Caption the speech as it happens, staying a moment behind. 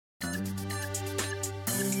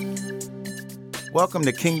Welcome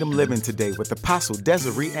to Kingdom Living today with Apostle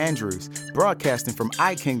Desiree Andrews, broadcasting from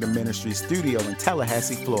iKingdom Ministry studio in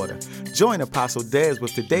Tallahassee, Florida. Join Apostle Des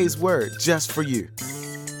with today's word just for you.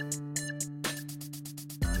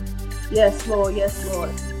 Yes, Lord. Yes, Lord.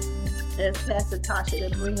 Ask Pastor Tasha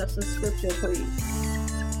to bring us some scripture, please.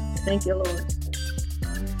 Thank you, Lord.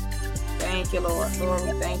 Thank you, Lord. Lord,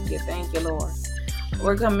 we thank you. Thank you, Lord.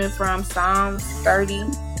 We're coming from Psalms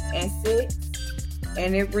 30:6,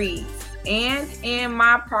 and it reads, "And in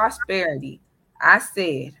my prosperity, I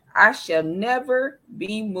said, I shall never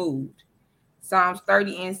be moved." Psalms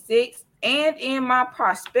 30:6, "And in my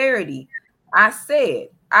prosperity, I said,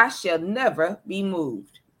 I shall never be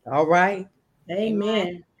moved." All right.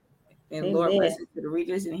 Amen. And Amen. Lord bless to the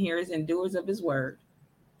readers and hearers and doers of his word.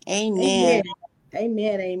 Amen.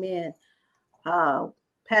 Amen. Amen.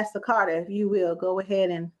 Pastor Carter, if you will, go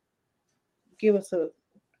ahead and give us a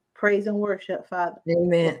praise and worship, Father.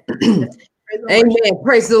 Amen. Amen.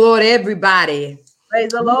 Praise the Lord, everybody.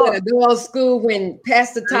 Praise the Lord. To go to school when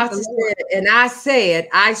Pastor Tasha said, and I said,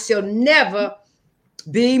 I shall never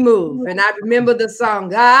be moved. And I remember the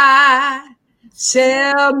song, I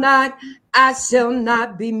shall not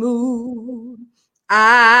be moved.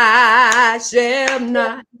 I shall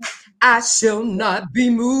not be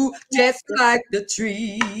moved, just like the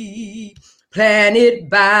tree planted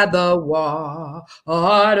by the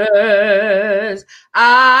waters.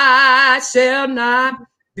 I shall not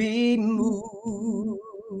be moved.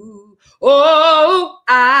 Oh,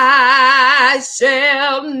 I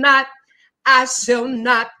shall not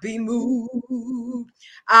be moved.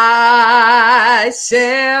 I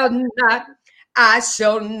shall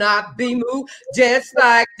not be moved, just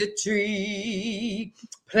like the tree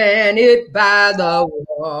planted by the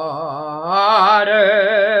water.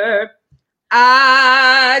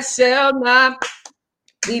 I shall not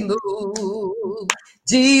be moved.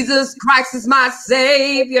 Jesus Christ is my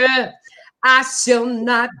Savior. I shall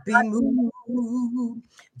not be moved.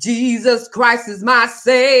 Jesus Christ is my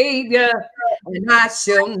Savior, and I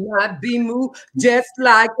shall not be moved, just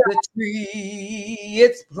like the tree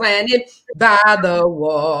it's planted by the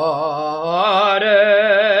water.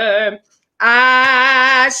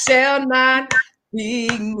 I shall not be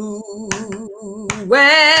moved.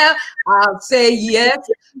 Well, I'll say yes,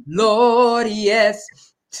 Lord, yes,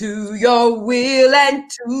 to your will and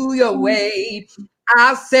to your way.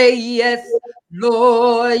 I'll say yes,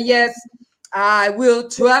 Lord, yes, I will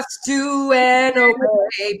trust you and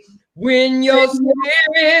obey. When your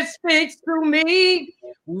spirit speaks to me,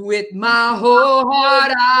 with my whole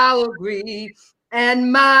heart I'll agree.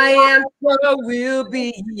 And my answer will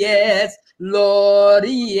be yes, Lord,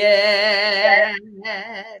 yes.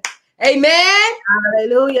 Amen.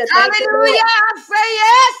 Hallelujah. Hallelujah. I say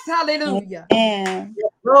yes. Hallelujah. Amen.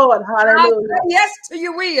 Lord, hallelujah. I'll say yes to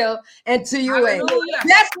your will and to your way. Hallelujah.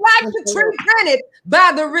 Just like the tree planted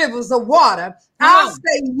by the rivers of water, I'll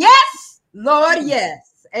say yes, Lord,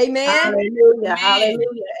 yes. Amen. Hallelujah. Amen.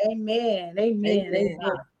 Hallelujah. Amen. Amen. Amen.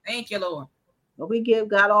 Thank you, Lord. But we give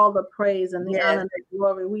God all the praise and the honor and the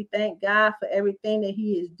glory. We thank God for everything that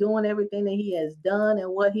he is doing, everything that he has done, and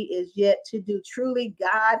what he is yet to do. Truly,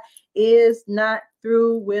 God is not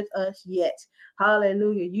through with us yet.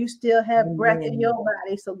 Hallelujah. You still have breath in your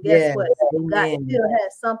body. So guess what? God still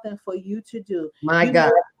has something for you to do. My you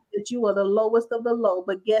God. That you are the lowest of the low,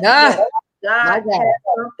 but guess what? God has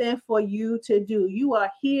something for you to do. You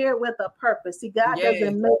are here with a purpose. See, God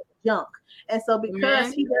doesn't make junk. And so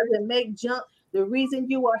because he doesn't make junk, the reason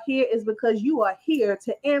you are here is because you are here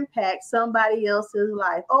to impact somebody else's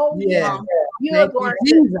life. Oh, yeah. You are going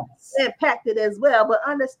to impact it as well. But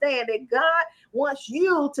understand that God wants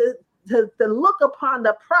you to look upon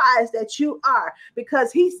the prize that you are,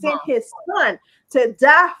 because he sent his son to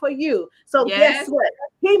die for you. So guess what?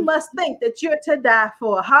 He must think that you're to die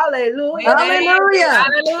for. Hallelujah. Hallelujah.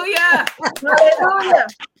 Hallelujah. Hallelujah.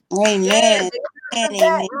 Amen.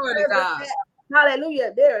 Amen.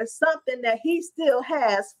 Hallelujah. There is something that he still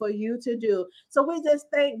has for you to do. So we just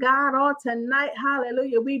thank God on tonight.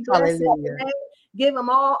 Hallelujah. We bless his name. Give him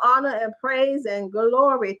all honor and praise and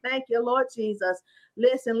glory. Thank you, Lord Jesus.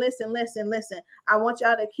 Listen. I want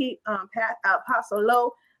y'all to keep Apostle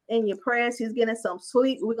Lowe in your prayers. He's getting some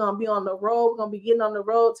sleep. We're going to be on the road. We're going to be getting on the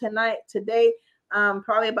road today,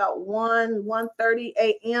 probably about 1:30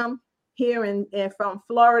 a.m. here in from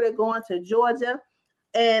Florida going to Georgia.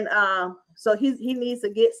 And so he needs to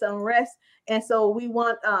get some rest. And so we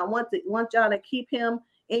want y'all to keep him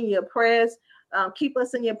in your prayers. Keep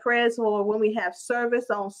us in your prayers for when we have service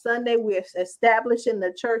on Sunday. We're establishing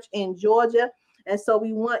the church in Georgia. And so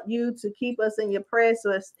we want you to keep us in your prayers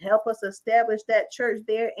to help us establish that church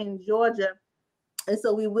there in Georgia. And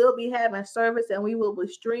so we will be having service, and we will be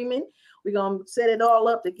streaming. We're going to set it all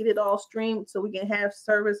up to get it all streamed so we can have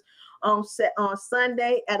service on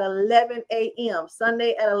Sunday at 11 a.m.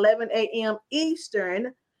 Sunday at 11 a.m.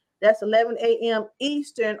 Eastern. That's 11 a.m.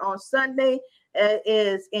 Eastern on Sunday. It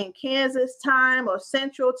is in Kansas time or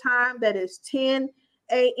Central time. That is 10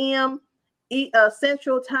 a.m.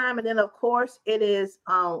 Central time. And then, of course, it is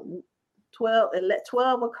 12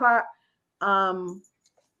 o'clock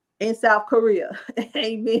in South Korea.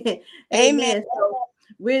 Amen. Amen. So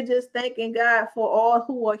we're just thanking God for all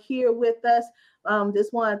who are here with us.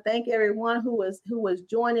 Just want to thank everyone who was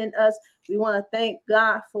joining us. We want to thank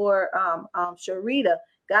God for Sharita.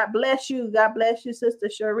 God bless you. God bless you, Sister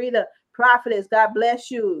Sharita. Prophetess, God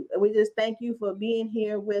bless you. We just thank you for being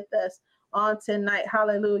here with us on tonight.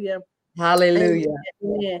 Hallelujah. Hallelujah.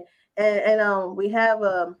 Amen. And we have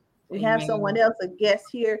someone else, a guest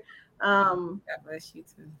here. God bless you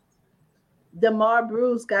too. Damar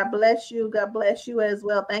Bruce, God bless you. God bless you as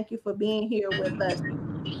well. Thank you for being here with us.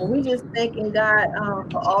 And we just thanking God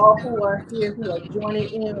for all who are here, who are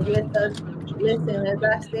joining in with us. Listen, as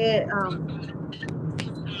I said,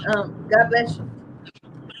 God bless you.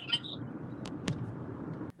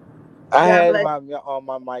 I had my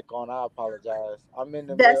mic on. I apologize. I'm in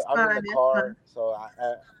the That's I'm fine, in the car, so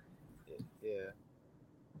yeah.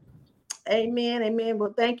 Amen. Amen.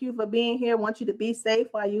 Well, thank you for being here. I want you to be safe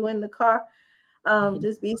while you're in the car.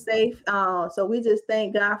 Just be safe. So we just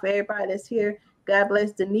thank God for everybody that's here. God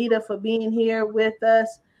bless Danita for being here with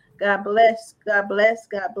us. God bless. God bless.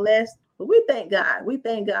 God bless. But we thank God. We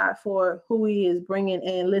thank God for who He is bringing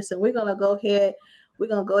in. Listen, we're gonna go ahead. We're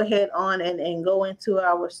gonna go ahead on and go into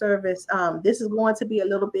our service. This is going to be a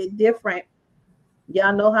little bit different.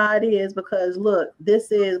 Y'all know how it is, because look,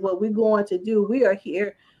 this is what we're going to do. We are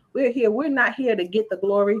here. We're here. We're not here to get the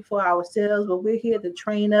glory for ourselves, but we're here to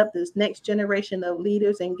train up this next generation of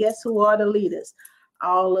leaders. And guess who are the leaders?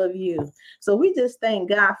 All of you. So we just thank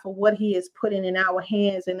God for what He is putting in our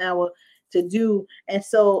hands and to do. And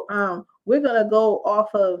so we're gonna go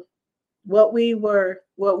off of what we were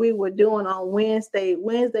doing on Wednesday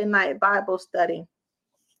night Bible study.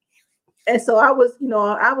 And so I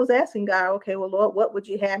was asking God, okay, well, Lord, what would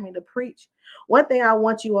you have me to preach? One thing I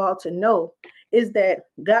want you all to know is that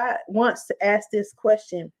God wants to ask this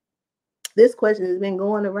question. This question has been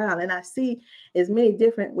going around, and I see as many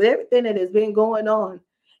different, with everything that has been going on.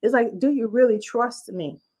 It's like, do you really trust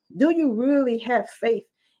me? Do you really have faith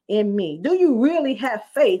in me? Do you really have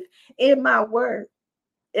faith in my word?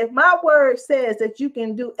 If my word says that you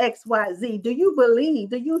can do X, Y, Z, do you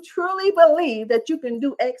truly believe that you can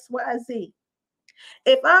do X, Y, Z?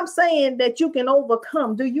 If I'm saying that you can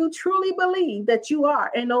overcome, do you truly believe that you are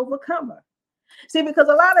an overcomer? See, because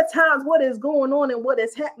a lot of times what is going on and what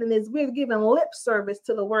is happening is we're giving lip service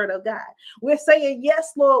to the word of God. We're saying,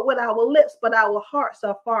 yes, Lord, with our lips, but our hearts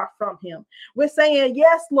are far from Him. We're saying,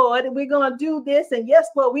 yes, Lord, we're going to do this. And yes,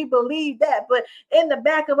 Lord, we believe that. But in the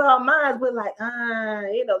back of our minds, we're like,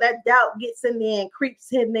 that doubt gets in there and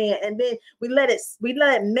creeps in there. And then we let it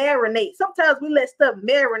marinate. Sometimes we let stuff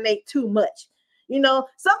marinate too much.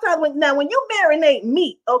 Sometimes when you marinate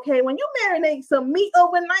meat, okay, when you marinate some meat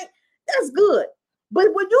overnight, that's good.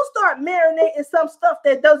 But when you start marinating some stuff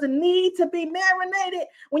that doesn't need to be marinated,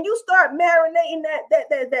 when you start marinating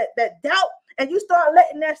that doubt, and you start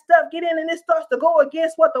letting that stuff get in, and it starts to go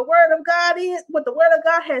against what the word of God is, what the word of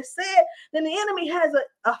God has said, then the enemy has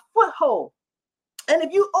a foothold. And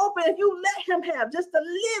if you let him have just a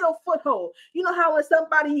little foothold, you know how when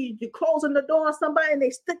somebody, you're closing the door on somebody and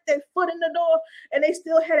they stick their foot in the door and they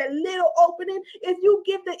still had a little opening. If you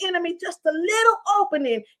give the enemy just a little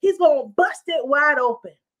opening, he's going to bust it wide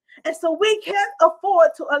open. And so we can't afford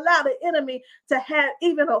to allow the enemy to have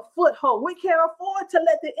even a foothold. We can't afford to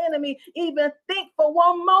let the enemy even think for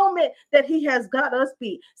one moment that he has got us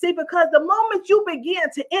beat. See, because the moment you begin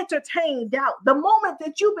to entertain doubt, the moment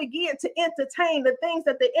that you begin to entertain the things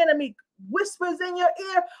that the enemy whispers in your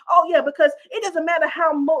ear, oh yeah, because it doesn't matter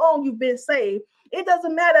how long you've been saved. It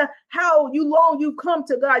doesn't matter how long you've come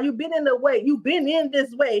to God. You've been in the way. You've been in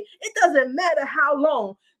this way. It doesn't matter how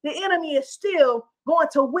long. The enemy is still going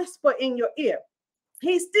to whisper in your ear.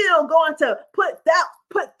 He's still going to put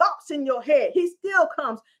thoughts in your head. He still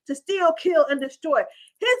comes to steal, kill, and destroy.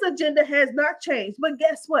 His agenda has not changed. But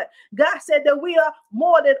guess what? God said that we are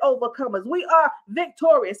more than overcomers. We are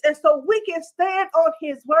victorious. And so we can stand on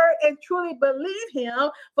his word and truly believe him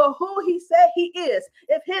for who he said he is.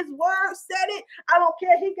 If his word said it, I don't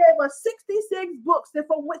care. He gave us 66 books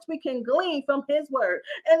from which we can glean from his word.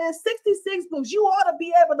 And in 66 books, you ought to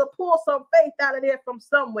be able to pull some faith out of there from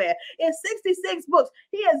somewhere. In 66 books,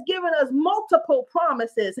 he has given us multiple promises.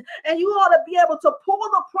 And you ought to be able to pull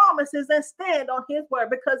the promises and stand on his word.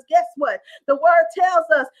 Because guess what? The word tells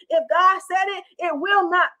us if God said it, it will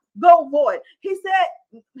not go void. He said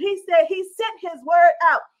he sent his word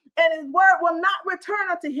out, and his word will not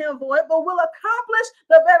return unto him void, but will accomplish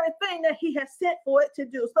the very thing that he has sent for it to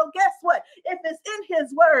do. So guess what? If it's in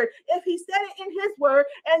his word, if he said it in his word,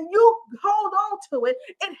 and you hold on to it,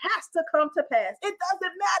 it has to come to pass. It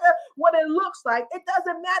doesn't matter what it looks like. It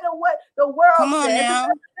doesn't matter what the world says. It doesn't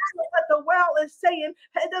matter what the world is saying.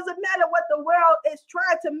 It doesn't matter what the world is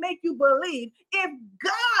trying to make you believe. If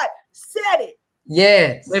God said it,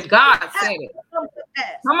 yes. If God said it, come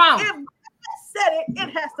on. If God said it, it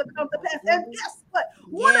has to come to pass. And guess what?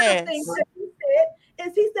 One of the things that he said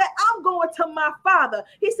is, he said, I'm going to my Father.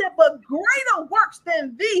 He said, but greater works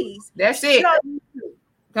than these. That's it.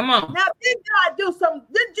 Come on. Now, did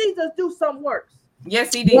Jesus do some works?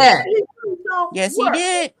 Yes, he did. Yeah. He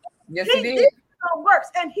did. Yes, he did some works.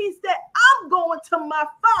 And he said, I'm going to my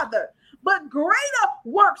Father, but greater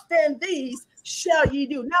works than these shall ye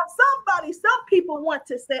do. Now, some people want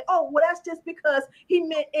to say, oh, well, that's just because he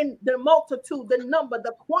meant in the multitude, the number,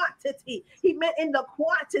 the quantity. He meant in the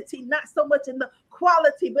quantity, not so much in the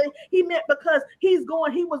quality, but he meant because he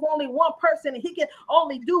was only one person and he can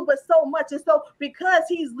only do but so much. And so because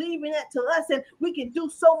he's leaving that to us, and we can do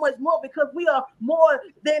so much more because we are more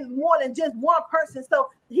than just one person. So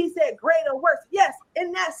he said greater works. Yes,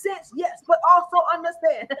 in that sense, yes, but also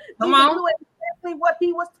understand, he knew exactly what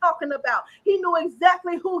he was talking about. He knew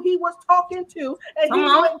exactly who he was talking to, and he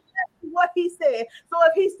knew exactly what he said. So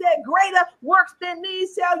if he said greater works than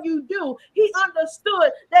these shall you do, he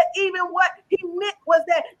understood that even what he meant was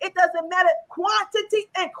that it doesn't matter quantity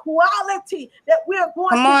and quality that we're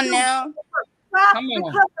going to do. Now.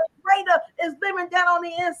 Because the greater is living down on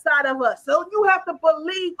the inside of us. So you have to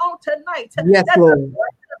believe on tonight that the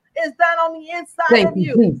greater is down on the inside of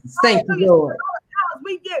you. Thank you, Lord.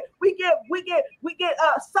 We get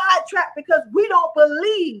sidetracked because we don't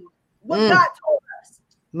believe what God told us.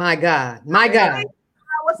 My God.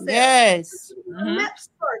 Yes. Lip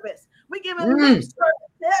service. We give him lip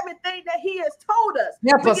service to everything that he has told us.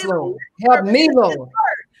 Help us, Lord. Help me, Lord.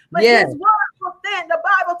 But his word will stand. The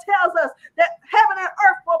Bible tells us that heaven and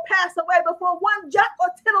earth will pass away before one jot or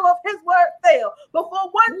tittle of his word fail.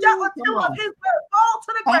 Before one jot or tittle of his word fall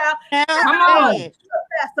to the ground, heaven will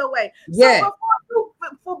pass away. Yeah. So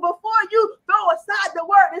before you throw aside the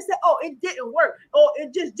word and say, oh, it didn't work, or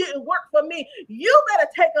it just didn't work for me, you better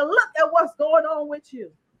take a look at what's going on with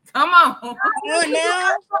you. Come on.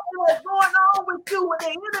 Now. What's going on with you when the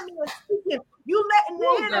enemy is speaking? You letting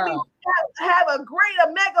the enemy have a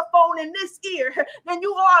greater megaphone in this ear than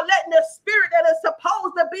you are letting the spirit that is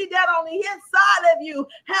supposed to be down on the inside of you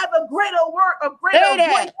have a greater word, a greater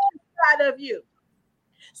voice inside of you.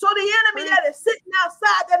 So the enemy that is sitting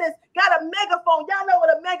outside, that has got a megaphone, y'all know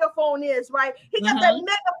what a megaphone is, right? He got that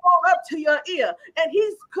megaphone up to your ear, and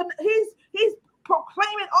he's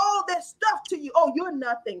proclaiming all this stuff to you. Oh, you're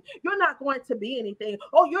nothing. You're not going to be anything.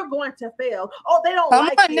 Oh, you're going to fail. Oh, they don't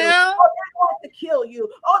like you. Now. Oh, they're going to kill you.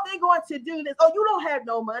 Oh, they're going to do this. Oh, you don't have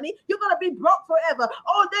no money. You're going to be broke forever.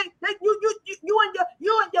 Oh,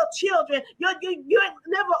 you and your children, you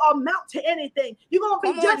never amount to anything. You're going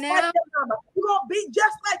to be just like your mama. You're going to be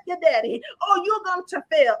just like your daddy. Oh, you're going to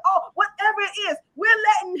fail. Oh, whatever it is, we're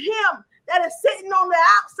letting him that is sitting on the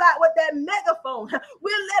outside with that megaphone.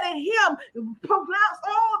 We're letting him pronounce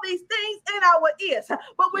all these things in our ears,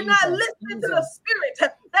 but we're not listening to the spirit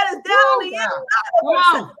that is down on the inside of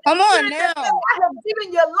us. Come on now. I have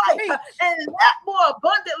given you life and that more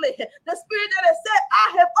abundantly. The spirit that has said, I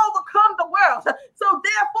have overcome the world. So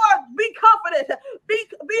therefore, be confident,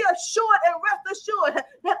 be assured and rest assured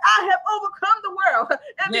that I have overcome the world.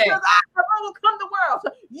 And because I have overcome the world,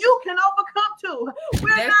 you can overcome too.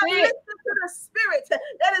 We're not listening to the spirit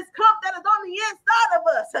that is on the inside of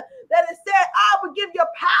us, that has said, I will give you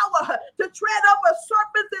power to tread over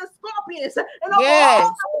serpents and scorpions and over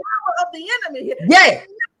all the power of the enemy.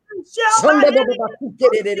 We're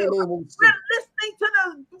listening to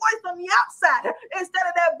the voice on the outside instead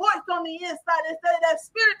of that voice on the inside, instead of that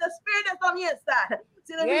spirit, the spirit that's on the inside.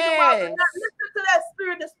 See, the reason why we're not listening to that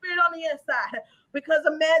spirit, the spirit on the inside, because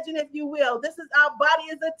imagine, if you will, this is our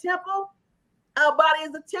body is a temple. Our body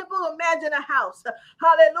is a temple. Imagine a house.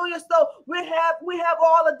 Hallelujah. So we have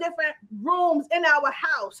all the different rooms in our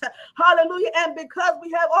house. Hallelujah. And because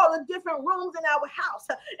we have all the different rooms in our house,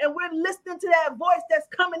 and we're listening to that voice that's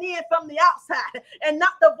coming in from the outside and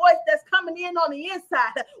not the voice that's coming in on the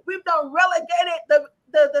inside, we've done relegated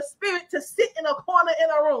the spirit to sit in a corner in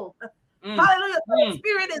a room. Hallelujah. So the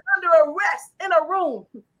spirit is under arrest in a room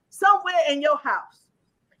somewhere in your house.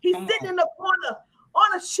 He's sitting in the corner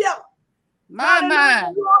on a shelf. My.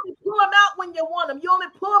 You only pull them out when you want them. You only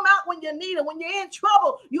pull them out when you need them. When you're in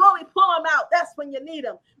trouble, you only pull them out. That's when you need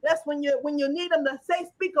them. That's when you need them to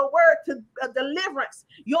speak a word to deliverance.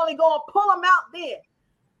 You only go and pull them out then.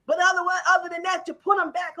 But other than that, you put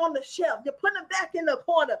them back on the shelf. You put them back in the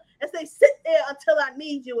corner and say, sit there until I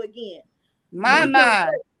need you again.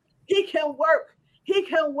 My. He can work. He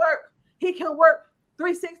can work. He can work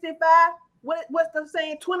 365. What's the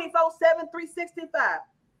saying? 24/7, 365.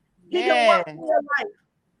 He can work in your life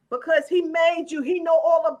because he made you. He know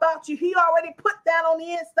all about you. He already put that on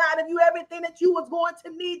the inside of you, everything that you was going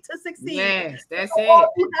to need to succeed. Yes, that's so it.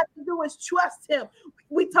 All you have to do is trust him.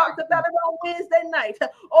 We talked about it on Wednesday night.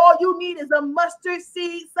 All you need is a mustard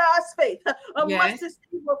seed size faith. A mustard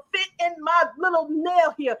seed will fit in my little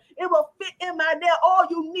nail here. It will fit in my nail. All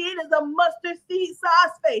you need is a mustard seed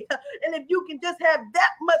size faith. And if you can just have that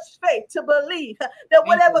much faith to believe that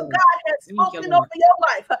whatever God has spoken over your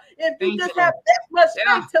life, if you just have that much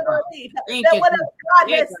faith to believe that whatever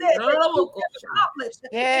God has said, that you can accomplish.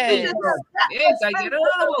 If you just have that much faith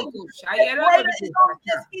to believe, greater is on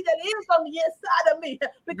this he that is on the inside of me.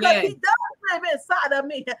 Because he does live inside of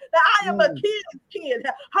me. That I am a kid.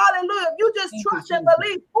 Hallelujah. If you just trust and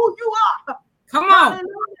believe who you are. Come on.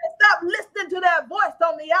 Hallelujah. Stop listening to that voice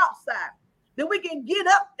on the outside. Then we can get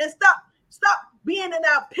up and stop being in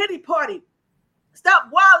our pity party. Stop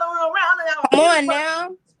wallowing around in our Come on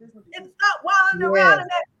now. And stop wallowing around in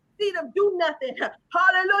that see them do nothing.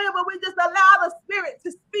 Hallelujah. But we just allow the Spirit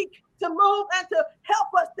to speak, to move, and to help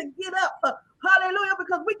us to get up. Hallelujah,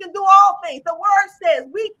 because we can do all things. The word says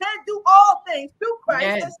we can do all things through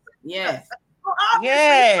Christ. Yes. So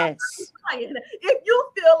if you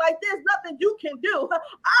feel like there's nothing you can do,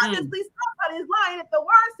 obviously somebody's lying. If the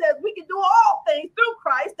word says we can do all things through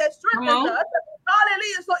Christ that strengthens us,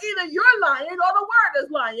 hallelujah. So either you're lying or the word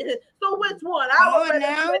is lying. So which one? I would rather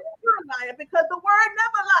say you're lying because the word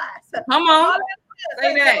never lies. Come on.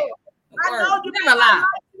 Say that. I know you never lie.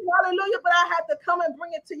 Hallelujah, but I have to come and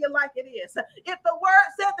bring it to you like it is. If the word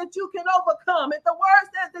says that you can overcome, if the word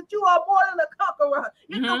says that you are more than a conqueror,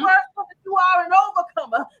 if the word says that you are an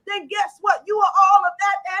overcomer, then guess what? You are all of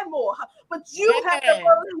that and more. But you have to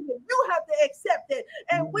believe it. You have to accept it.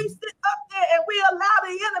 And we sit up there and we allow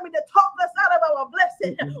the enemy to talk us out of our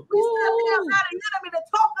blessing. We sit up there and allow the enemy to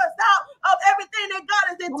talk us out of everything that God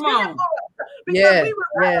has intended for us. Because we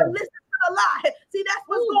would rather listen to the lie. See, that's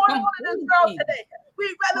what's going on in this world today.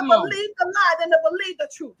 We'd rather believe the lie than to believe the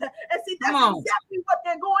truth. And see, that's exactly what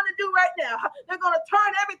they're going to do right now. They're going to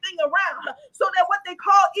turn everything around so that what they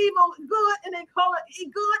call evil good and they call it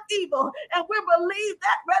good evil. And we believe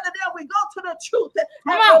that rather than we go to the truth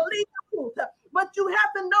and believe the truth. But you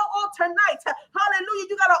have to know on tonight, hallelujah,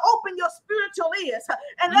 you got to open your spiritual ears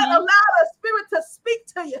and allow the Spirit to speak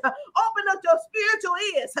to you. Open up your spiritual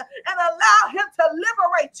ears and allow him to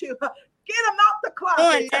liberate you. Get them out the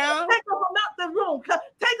closet. Take them from out the room.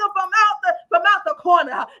 Take them from out the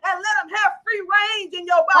corner, and let them have free range in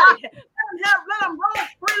your body. Let them roam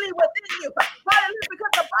freely within you. Hallelujah!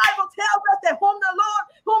 Because the Bible tells us that whom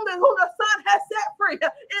the Son has set free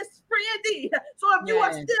is free indeed. So if you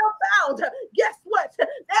are still bound, guess what?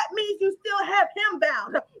 That means you still have Him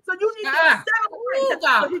bound. So you need to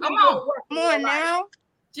celebrate. Come on now,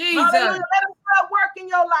 Jesus. Hallelujah. Let Him start working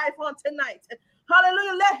your life on tonight.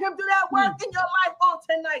 Hallelujah. Let him do that work in your life on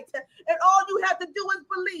tonight. And all you have to do is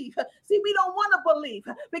believe. See, we don't want to believe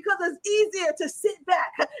because it's easier to sit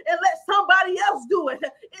back and let somebody else do it.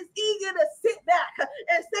 It's easier to sit back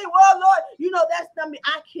and say, well, Lord, you know, that's not me.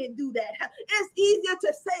 I can't do that. It's easier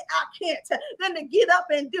to say I can't than to get up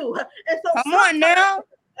and do. And so come on now.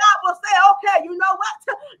 God will say, okay, you know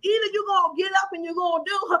what? Either you're going to get up and you're going to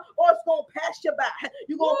do, or it's going to pass you by.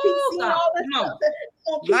 You're going to keep seeing all this stuff.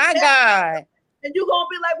 My God. And you're going to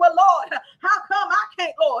be like, well, Lord, how come I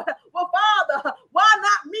can't, Lord? Well, Father, why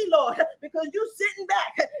not me, Lord? Because you sitting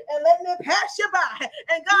back and letting it pass you by.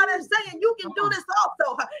 And God is saying you can do this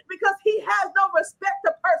also because he has no respect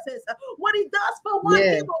to persons. What he does for one,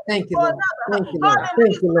 he will do for another. Thank you, Lord.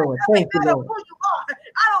 Thank you, Lord. Thank you, Lord. Who you are.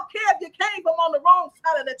 I don't care if you came from on the wrong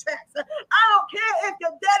side of the tracks. I don't care if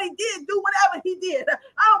your daddy did do whatever he did.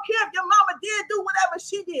 I don't care if your mama did do whatever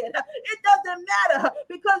she did. It doesn't matter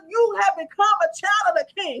because you have become a child of the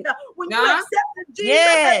King. When you accepted Jesus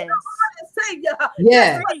as your Lord and Savior, you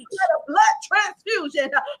had a blood transfusion.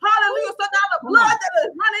 Hallelujah. So now the blood that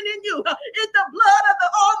is running in you is the blood of the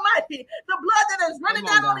Almighty. The blood that is running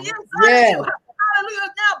down on the inside of you.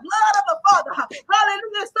 hallelujah, now blood of the Father,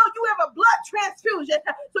 hallelujah, so you have a blood transfusion,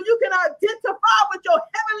 so you can identify with your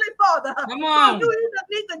heavenly Father. Come on. So you either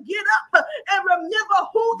need to get up and remember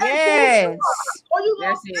who and who Yes. you are, or you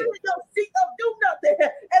gonna That's sit it. in your seat of do nothing,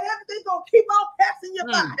 and everything's gonna keep on passing you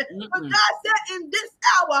by. But Mm-mm. God said, in this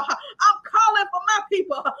hour, I'm calling for my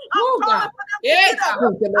people. I'm Ooh, calling God. for them to Yeah, get up.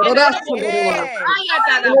 God. Yes.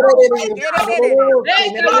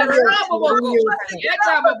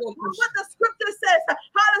 What the scripture says,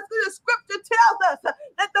 hallelujah, scripture tells us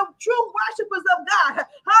that the true worshipers of God,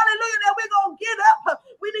 hallelujah, that we're going to get up.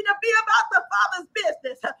 We need to be about the Father's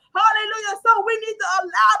business. Hallelujah. So we need to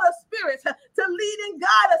allow the Spirit to lead and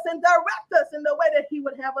guide us and direct us in the way that He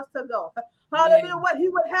would have us to go. Hallelujah, what He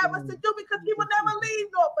would have us to do, because He will never leave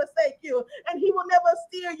nor forsake you, and He will never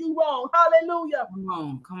steer you wrong. Hallelujah. Come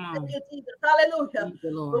on, come on. Thank you, Jesus. Hallelujah. Thank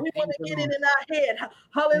you, Lord. But we want to get it in our head.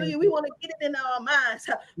 Hallelujah. We want to get it in our minds.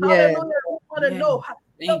 Yes. Hallelujah. We want to Yes. know.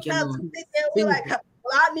 Thank you, Sometimes Lord. we sit there and we're like,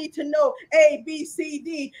 well, I need to know A, B, C,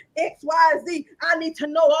 D, X, Y, Z. I need to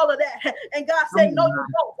know all of that. And God said, Come no, on. you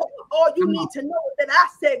don't. All you Come need on. to know is that I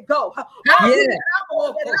said go. All Yeah. you need to know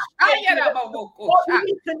is that I said do. All you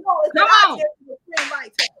need to know is that I Come on. said the green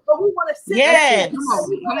light. But we want to sit Yes. there. Come on,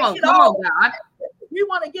 We come wanna on, get come all on, God. We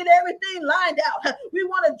want to get everything lined out. We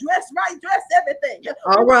want to dress right, dress everything.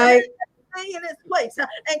 All right. Everything in its place.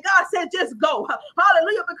 And God said, just go.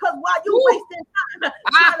 Hallelujah. Because while you Ooh. wasting time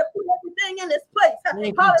trying to put everything in its place,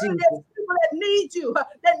 Thank you, hallelujah, Jesus. there's people that need you,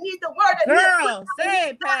 that need the word that Girl,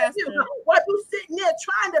 say it, Pastor. while you sitting there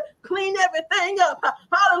trying to clean everything up.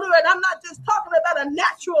 Hallelujah. And I'm not just talking about a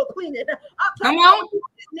natural cleaning. I'm Come talking on. about you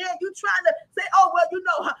sitting there, you trying to say, oh, well, you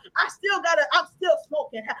know, I'm still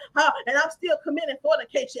smoking, and I'm still committing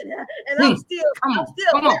fornication, and I'm still Come on.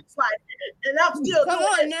 backsliding, and I'm still Come doing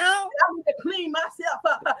on this. now. I need to clean myself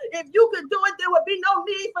up. If you could do it, there would be no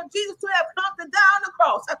need for Jesus to have come to die on the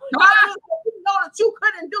cross. Hallelujah. You know that you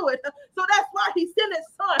couldn't do it. So that's why He sent His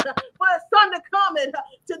Son, for His Son to come and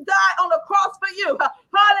to die on the cross for you.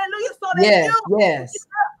 Hallelujah. So that Yes, you yes.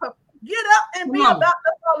 get up and Come be on. about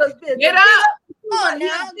the Father's business. Get up. Do Come on what He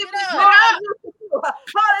now, has get given up. you to do.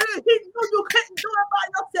 Hallelujah. He knew you couldn't do it by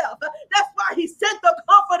yourself. That's why He sent the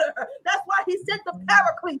Comforter. That's why He sent the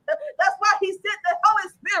Paraclete. That's why He sent the Holy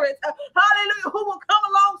Spirit. Hallelujah. Who will come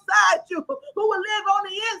alongside you, who will live on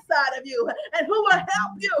the inside of you, and who will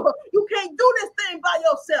help you. You can't do this thing by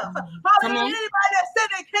yourself. Hallelujah. Anybody that said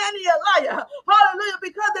they can't, he a liar. Hallelujah.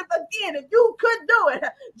 Because if you could do it,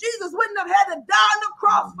 Jesus wouldn't have had to die on the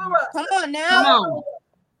cross for us. Come on now. Come on.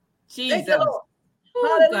 Thank Jesus. you, Lord. Ooh,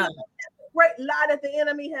 Hallelujah. God. Great lie that the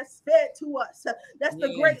enemy has fed to us. That's the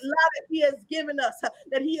Yes. great lie that he has given us,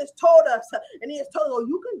 that he has told us, and he has told us, oh,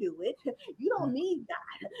 you can do it. You don't need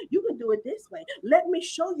God. You can do it this way. Let me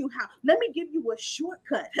show you how. Let me give you a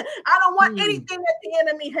shortcut. I don't want anything that the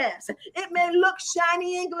enemy has. It may look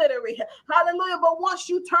shiny and glittery. Hallelujah. But once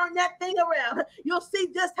you turn that thing around, you'll see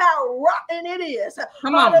just how rotten it is.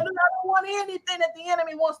 Come on. Hallelujah. I don't want anything that the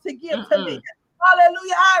enemy wants to give to me.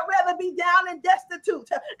 Hallelujah. I'd rather be down and destitute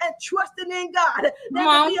and trusting in God than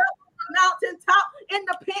to be up on the mountaintop in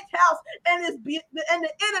the penthouse and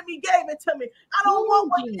the enemy gave it to me. I don't want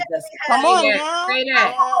what the enemy has. Come on now. Say I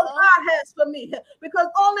that. want what God has for me, because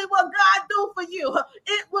only what God do for you,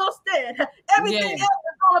 it will stand. Everything Yes. else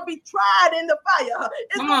is going to be tried in the fire.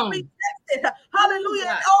 It's Come going on. to be tested. Hallelujah.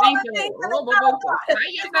 God. And all Thank the you, things Lord. that are not of God,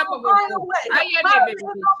 it's going to burn away. Hallelujah. It's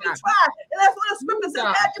going to be tried. And that's what the scripture says.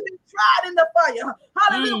 Have you been tried in the fire?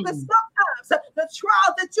 Hallelujah. Because sometimes the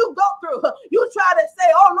trials that you go through, you try to say,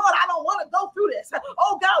 oh Lord, I don't want to go through this.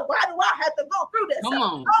 Oh God, why do I have to go through this? Come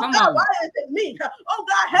on. Oh Come God, on. why is it me? Oh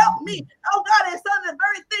God, help me. Oh God, it's the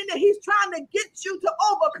very thing that He's trying to get you to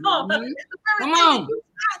overcome. It's the very Come thing on. that you're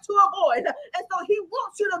trying to avoid. And so He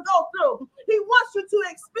wants you to go through. He wants you to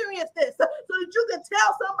experience this so that you can tell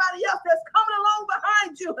somebody else that's coming along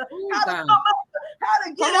behind you how to God. come up, how to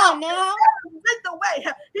get Come out, on now. how to make the way.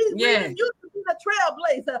 He's Yes. leading you to be the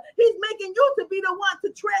trailblazer. He's making you to be the one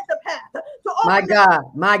to tread the path. To My open the God,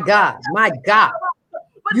 my God, my God.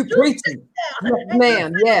 But You preaching. Yes,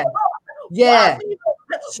 ma'am. Yeah. Yeah.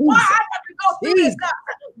 Why I have to go through this, Jesus. God?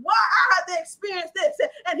 Why I have to experience this?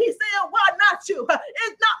 And He's saying, why not you?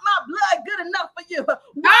 It's not my blood good enough for you.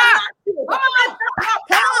 Why not you? Come on. It's not my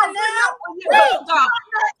power good enough for you. Oh, Why God.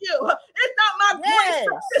 not you? It's not my grace Yes.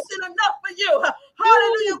 sufficient enough for you.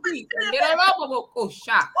 Hallelujah. We sit Get back. it up, oh,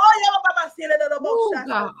 shot. Oh, yeah, Baba, see that little Oh, bullshit.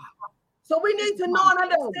 God. So we need to know and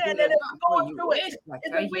understand that if you're going through it, it's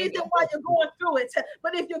the reason why you're going through it.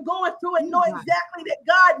 But if you're going through it, know exactly that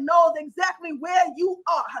God knows exactly where you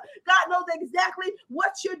are. God knows exactly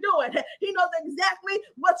what you're doing. He knows exactly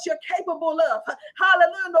what you're capable of.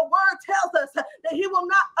 Hallelujah. The word tells us that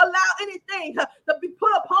anything to be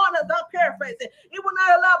put upon us. I'm paraphrasing. It will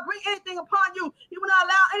not bring anything upon you. It will not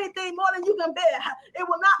allow anything more than you can bear. It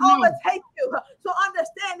will not overtake you. So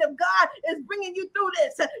understand if God is bringing you through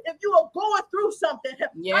this, if you are going through something,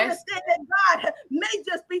 understand that God may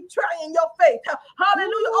just be trying your faith.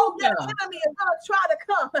 Hallelujah. Oh, the enemy is going to try to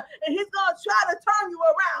come and he's going to try to turn you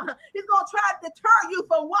around. He's going to try to deter you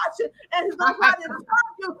from watching and he's going to try to deter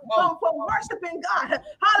you from worshiping God.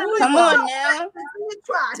 Hallelujah. Come on now.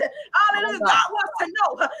 Hallelujah. God wants to know,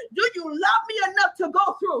 do you love me enough to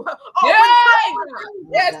go through?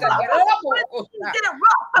 Yes, get rough.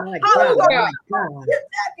 Hallelujah. Get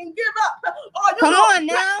back and give up. Come on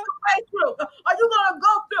now. Are you going to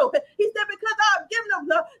go through? He said, because I've given them,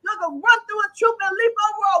 you're going to run through a troop and leap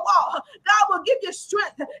over a wall. God will give you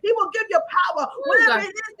strength. He will give you power. Whatever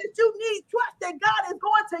it is that you need, trust that God is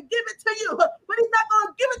going to give it to you. But he's not going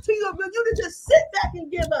to give it to you if you to just sit back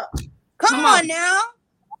and give up. Come on now.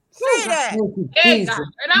 Say that. Thank you, Jesus.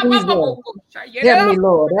 Help me, Lord. Thank you,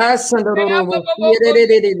 Lord.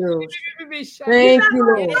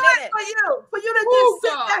 For you to just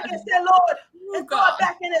sit back and say, Lord, and throw it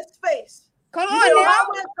back in his face. Come on now. now. I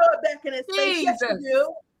will throw it back in his face. Yes, you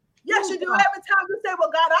do. Yes, you do. Every time you say,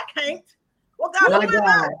 well, God, I can't. Well, God, who am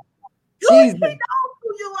I? He knows who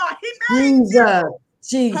you are. He made you.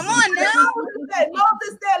 Jesus. Come on now.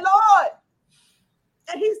 Moses said, Lord.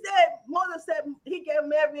 And he said, Moses said, he gave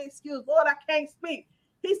him every excuse. Lord, I can't speak.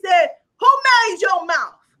 He said, who made your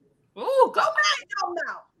mouth? Who made your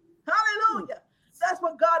mouth? Hallelujah. That's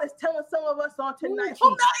what God is telling some of us on tonight. Who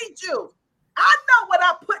made you? I know what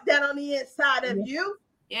I put down on the inside of you.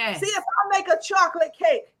 Yeah. See, if I make a chocolate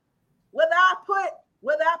cake, whether I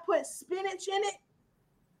put spinach in it,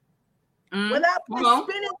 whether I put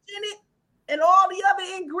spinach in it and all the other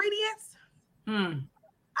ingredients,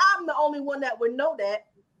 I'm the only one that would know that.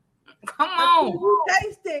 Come on. You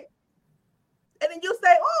taste it, and then you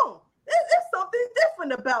say, "Oh, there's something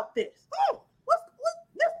different about this. Oh,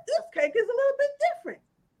 this cake is a little bit different."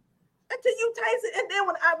 Until you taste it, and then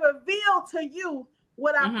when I reveal to you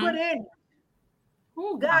what I put in,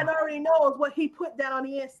 God already knows what He put down on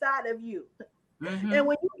the inside of you. And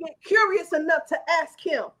when you get curious enough to ask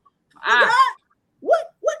Him, God, what?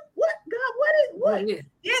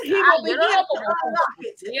 Then He will begin to unlock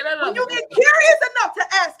it. When you get curious enough to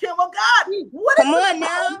ask Him, well, God, what is on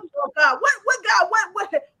now? God, what?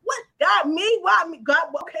 God, me? Why me?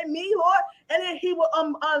 God, okay, me, Lord, and then He will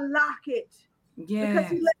unlock it. Yeah. Because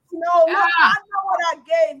He lets you know, look, I know what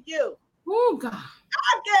I gave you. Oh God.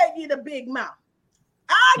 I gave you the big mouth.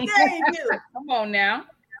 I gave you. Come on now.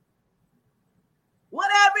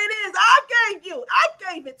 Whatever it is, I gave you.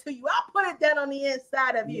 I gave it to you. I put it down on the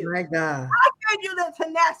inside of you. My God. I gave you the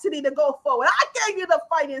tenacity to go forward. I gave you the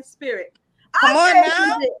fighting spirit. Come on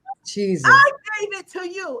now. Jesus. I gave it to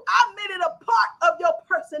you. I made it a part of your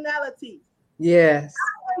personality. Yes.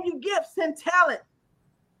 I gave you gifts and talent.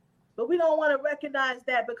 But we don't want to recognize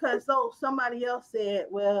that because somebody else said,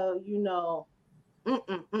 well, you know,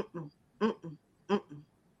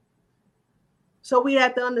 So we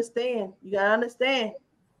have to understand. You gotta understand.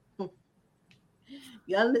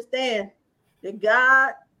 You understand that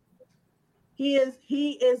God, He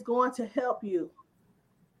is going to help you.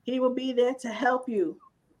 He will be there to help you.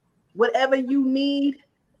 Whatever you need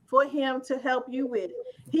for Him to help you with,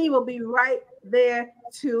 He will be right there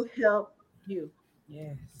to help you.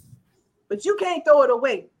 Yes. But you can't throw it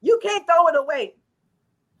away. You can't throw it away.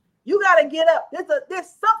 You got to get up.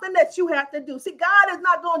 There's something that you have to do. See, God is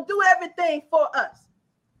not going to do everything for us.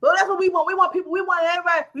 Well, that's what we want. We want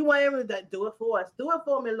everybody to do it for us. Do it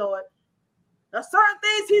for me, Lord. Now, certain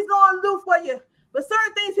things He's going to do for you. But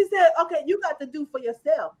certain things He said, okay, you got to do for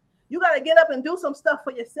yourself. You got to get up and do some stuff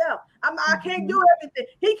for yourself. I can't do everything.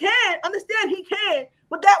 He can. Understand, He can.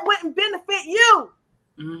 But that wouldn't benefit you.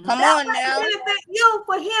 Come on now. Benefit you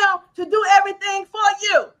for Him to do everything for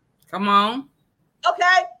you. Come on.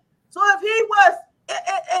 Okay? So if he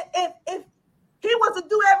was to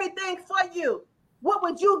do everything for you, what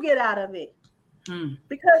would you get out of it?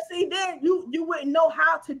 Because see, then you wouldn't know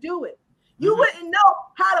how to do it. You wouldn't know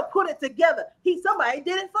how to put it together. Somebody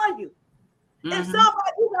did it for you. If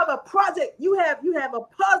somebody, you have a project, you have a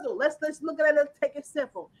puzzle. Let's look at it. Let's take it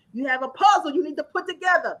simple. You have a puzzle you need to put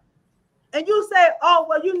together, and you say, "Oh,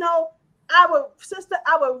 well, you know, I would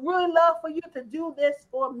really love for you to do this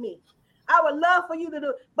for me. I would love for you to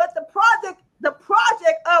do." But the project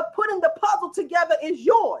of putting the puzzle together is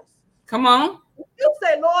yours. Come on. You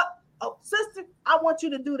say, "Lord, oh, sister, I want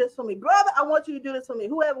you to do this for me. Brother, I want you to do this for me."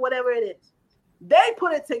 Whoever, whatever it is, they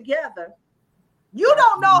put it together. You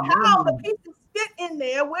don't know how the pieces fit in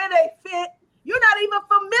there, where they fit. You're not even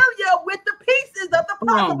familiar with the pieces of the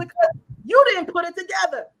puzzle because You didn't put it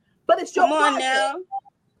together, but it's your project. Now.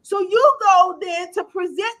 So you go then to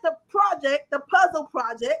present the project, the puzzle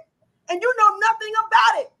project, and you know nothing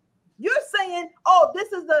about it. You're saying, "Oh,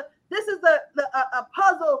 this is a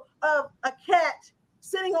puzzle of a cat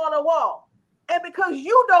sitting on a wall," and because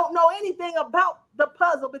you don't know anything about the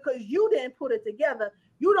puzzle, because you didn't put it together,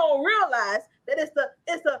 you don't realize that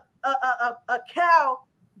it's a cow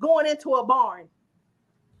going into a barn.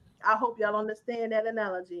 I hope y'all understand that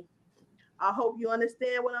analogy. I hope you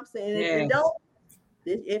understand what I'm saying.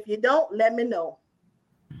 If you don't, let me know.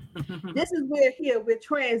 This is where here we're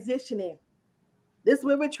transitioning. This is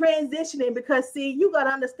where we're transitioning because, see, you got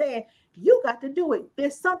to understand, you got to do it.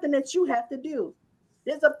 There's something that you have to do.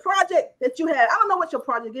 There's a project that you have. I don't know what your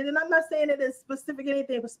project is, and I'm not saying it is specific,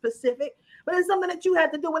 anything specific, but it's something that you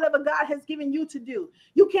have to do, whatever God has given you to do.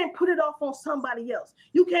 You can't put it off on somebody else.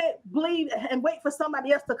 You can't believe and wait for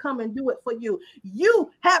somebody else to come and do it for you.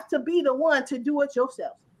 You have to be the one to do it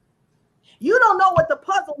yourself. You don't know what the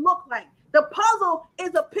puzzle looked like. The puzzle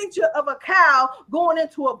is a picture of a cow going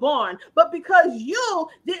into a barn. But because you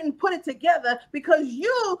didn't put it together, because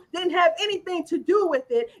you didn't have anything to do with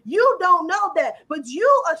it, you don't know that. But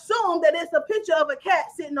you assume that it's a picture of a cat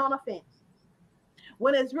sitting on a fence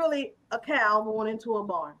when it's really a cow going into a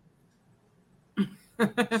barn.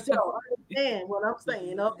 So understand what I'm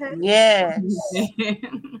saying, okay? Yes.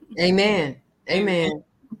 Amen. Amen.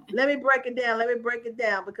 Let me break it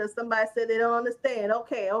down because somebody said they don't understand.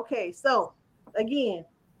 Okay. So again,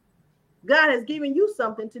 God has given you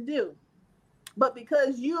something to do, but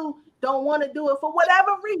because you don't want to do it for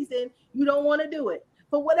whatever reason, you don't want to do it.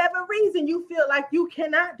 For whatever reason, you feel like you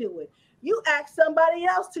cannot do it. You ask somebody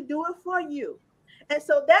else to do it for you. And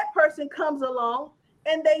so that person comes along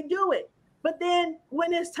and they do it. But then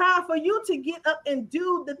when it's time for you to get up and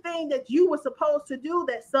do the thing that you were supposed to do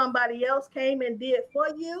that somebody else came and did for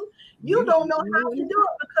you, you don't know how to do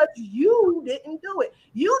it because you didn't do it.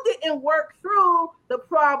 You didn't work through the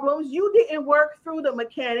problems. You didn't work through the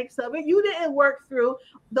mechanics of it. You didn't work through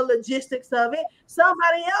the logistics of it.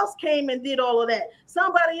 Somebody else came and did all of that.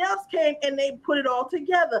 Somebody else came and they put it all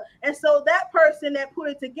together. And so that person that put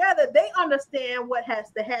it together, they understand what has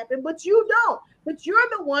to happen, but you don't. But you're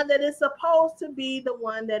the one that is supposed to be the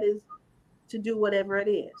one that is to do whatever it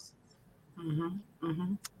is.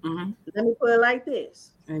 Let me put it like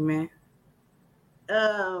this. Amen.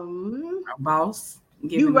 A boss.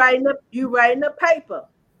 You writing a paper.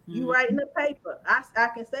 You writing a paper. I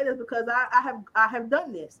can say this because I have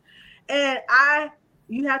done this. And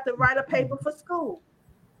you have to write a paper for school.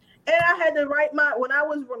 And I had to write when I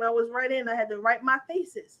was writing, I had to write my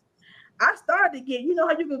thesis. I started to get, you know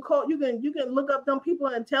how you can look up them people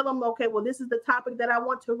and tell them, okay, well, this is the topic that I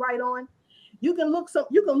want to write on. You can look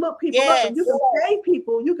people up and you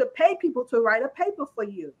can pay people to write a paper for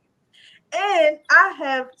you. And I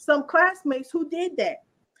have some classmates who did that.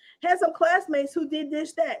 Had some classmates who did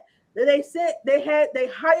that. They said they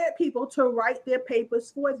hired people to write their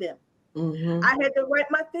papers for them. I had to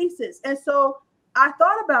write my thesis. And so I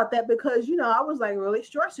thought about that because, I was like really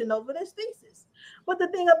stressing over this thesis. But the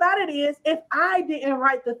thing about it is, if I didn't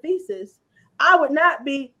write the thesis, I would not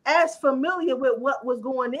be as familiar with what was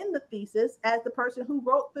going in the thesis as the person who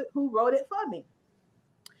wrote it for me.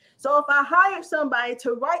 So if I hired somebody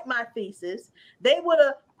to write my thesis, they would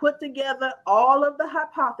have put together all of the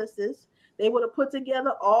hypotheses. They would have put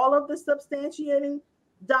together all of the substantiating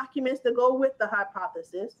documents to go with the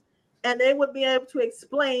hypothesis, and they would be able to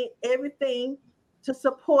explain everything to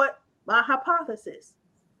support my hypothesis.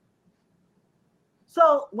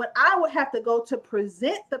 So when I would have to go to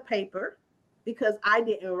present the paper, because I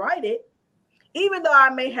didn't write it, even though I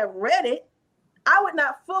may have read it, I would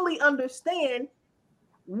not fully understand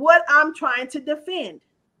what I'm trying to defend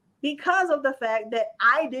because of the fact that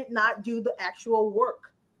I did not do the actual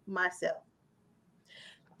work myself.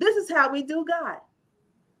 This is how we do God.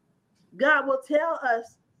 God will tell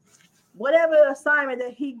us whatever assignment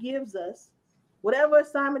that he gives us,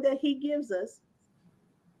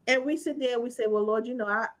 and we sit there and we say, well, Lord,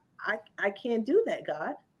 I can't do that,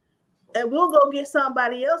 God. And we'll go get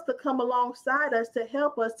somebody else to come alongside us to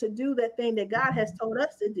help us to do that thing that God has told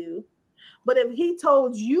us to do. But if he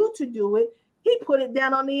told you to do it, he put it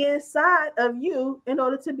down on the inside of you in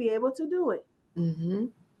order to be able to do it.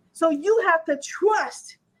 So you have to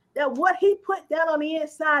trust that what he put down on the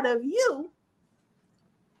inside of you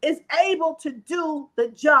is able to do the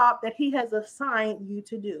job that he has assigned you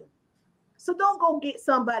to do. So don't go get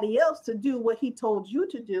somebody else to do what he told you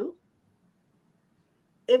to do.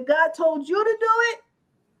 If God told you to do it,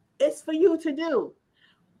 it's for you to do.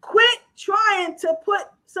 Quit trying to put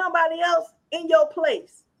somebody else in your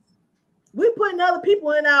place. We putting other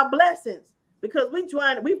people in our blessings because we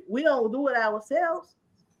don't do it ourselves.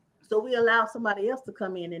 So we allow somebody else to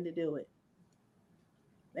come in and to do it.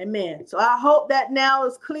 Amen. So I hope that now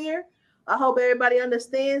is clear. I hope everybody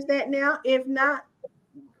understands that now. If not,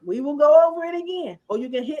 we will go over it again. Or you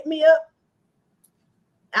can hit me up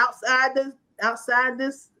outside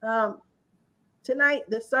this tonight,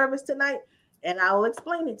 this service tonight, and I will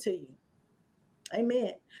explain it to you.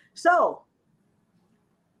 Amen. So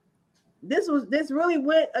this really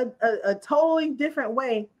went a totally different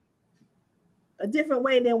way,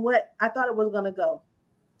 than what I thought it was going to go.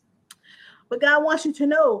 But God wants you to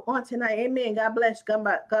know on tonight, amen. God bless. God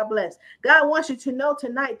bless. God wants you to know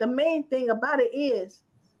tonight, the main thing about it is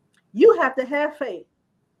you have to have faith.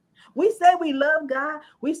 We say we love God.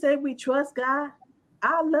 We say we trust God.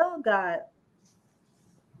 I love God.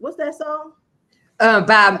 What's that song?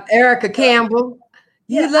 By Erica Campbell.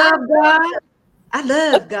 You love God? I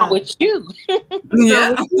love God. With you.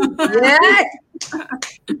 Yeah. Yeah.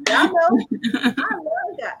 I know. I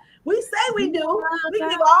love God. We say we do. We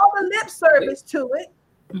give all the lip service to it.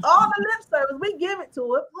 All the lip service. We give it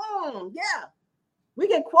to it. Yeah. We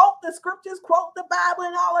can quote the scriptures, quote the Bible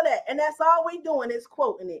and all of that. And that's all we doing is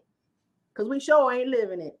quoting it. Because we sure ain't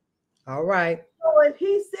living it. All right. So if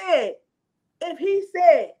he said,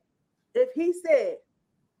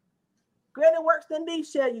 greater works than these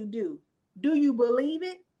shall you do you believe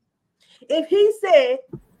it? If he said,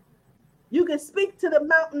 you can speak to the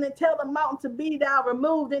mountain and tell the mountain to be thou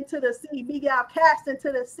removed into the sea, be thou cast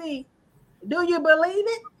into the sea, do you believe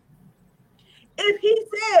it? If he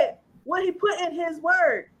said what he put in his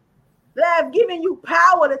word, that I've given you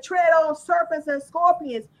power to tread on serpents and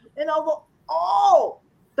scorpions and over all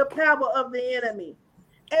the power of the enemy,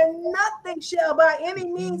 and nothing shall by any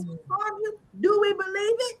means harm you, do we believe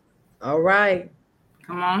it? All right.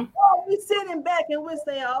 Come on. Oh, we sitting back and we're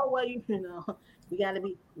saying, oh, well, you know, we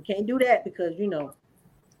can't do that because, you know.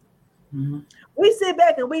 Mm-hmm. We sit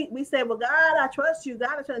back and we say, well, God, I trust you.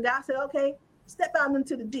 God, I trust you. God said, okay, step out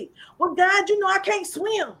into the deep. Well, God, you know, I can't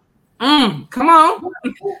swim. Come on.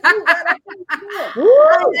 I asked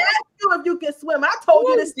you if you can swim. I told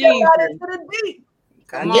you to step out into the deep.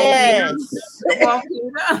 Come yes. On.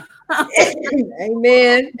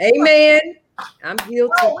 Amen. Amen. I'm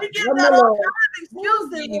guilty. Oh, we give them all kind of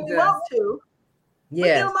excuses when we want to. Yes. We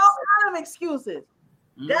give them all kind of excuses.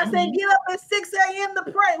 God said, get up at 6 a.m. to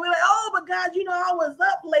pray. We're like, oh, but God, you know, I was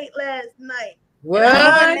up late last night. What?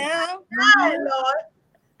 I'm tired, Lord.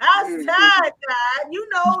 I was tired, God. You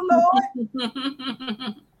know,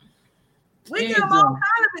 Lord. We give them all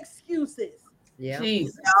kind of excuses. Yeah.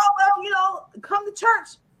 Jesus. Well, you know, come to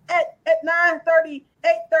church at 9:30,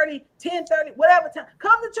 8:30, 10:30, whatever time.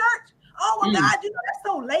 Come to church. Oh, well, God, you know, that's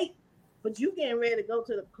so late. But you getting ready to go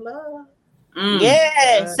to the club.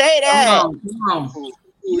 Yes, say that. Come on.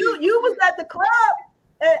 You was at the club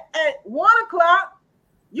at 1 o'clock.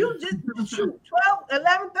 You just shoot 12,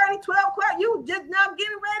 11:30, 12 o'clock. You just now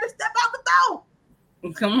getting ready to step out the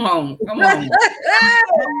door. Come on. I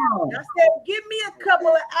said, give me a couple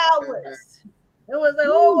of hours. It was like,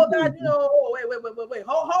 oh, well, God, you know, wait.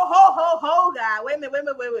 Hold, God. Wait a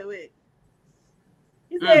minute.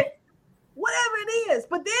 He said, whatever it is.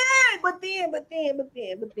 But then.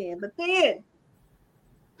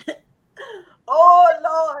 Oh,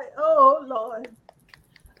 Lord.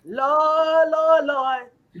 Lord.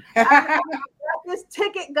 I got this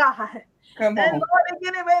ticket, God. Come on. And Lord, they're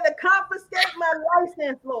getting ready to confiscate my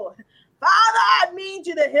license, Lord. Father, I need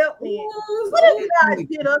you to help me. What if God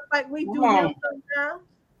did us like we do him sometimes?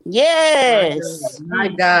 Yes. My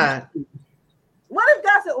God. What if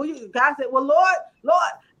God said, well, Lord,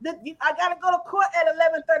 I got to go to court at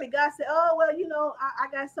 11:30. God said, oh, well, you know, I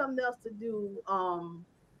got something else to do. I'm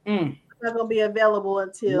not going to be available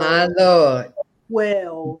until my Lord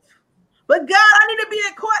 12. But God, I need to be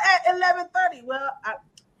in court at 11:30. Well,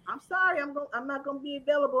 I'm sorry, I'm not going to be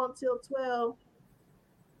available until 12.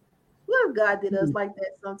 What if God did us like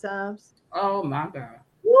that sometimes? Oh my God.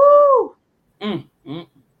 Woo!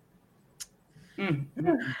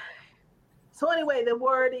 So anyway, the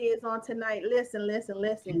word is on tonight. Listen.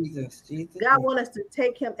 Jesus. God wants us to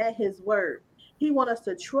take him at his word. He wants us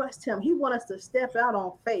to trust him. He wants us to step out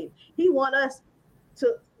on faith. He wants us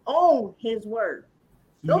to own his word.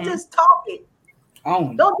 Don't just talk it.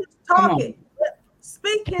 Don't just talk it. But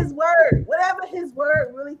speak his word. Whatever his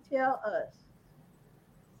word really tell us.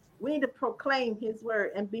 We need to proclaim his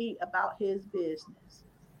word and be about his business.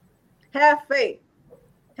 Have faith.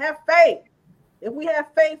 Have faith. If we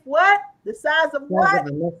have faith, what? The size of what?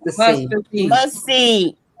 Must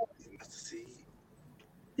see.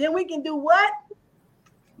 Then we can do what?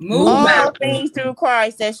 All things through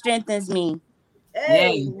Christ that strengthens me.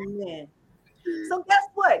 Amen. So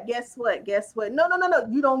guess what? No.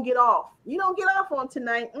 You don't get off. You don't get off on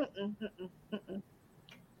tonight.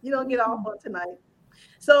 You don't get off on tonight.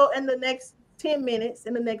 So in the next 10 minutes,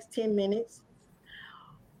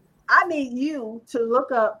 I need you to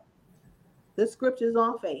look up the scriptures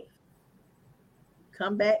on faith.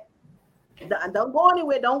 Come back. Don't go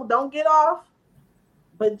anywhere. Don't get off.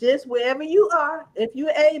 But just wherever you are, if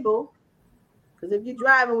you're able, because if you're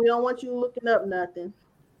driving, we don't want you looking up nothing.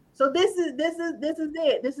 So this is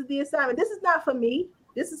it. This is the assignment. This is not for me.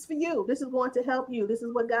 This is for you. This is going to help you. This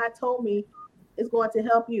is what God told me is going to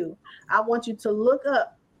help you. I want you to look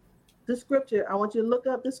up the scripture. I want you to look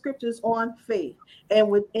up the scriptures on faith. And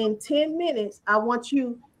within 10 minutes, I want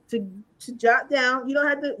you to jot down. You don't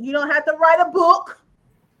have to write a book.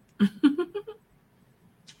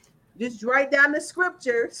 Just write down the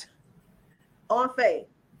scriptures on faith.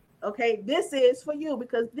 Okay, this is for you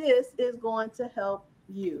because this is going to help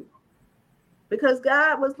you. Because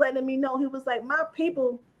God was letting me know, he was like, my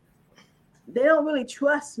people, they don't really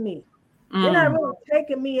trust me. They're not really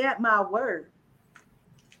taking me at my word.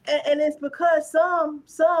 And it's because some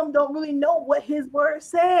don't really know what his word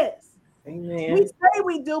says. Amen. We say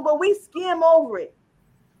we do, but we skim over it.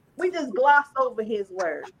 We just gloss over his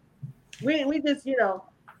word. We just,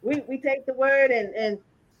 we take the word and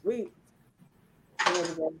we,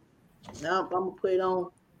 no, I'm gonna put it on.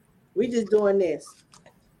 We just doing this.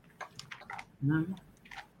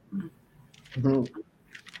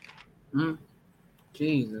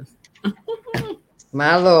 Jesus.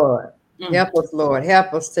 My Lord. Help us, Lord.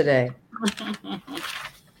 Help us today.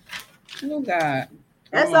 Oh, God.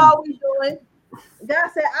 That's all we're doing. God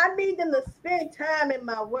said, I need them to spend time in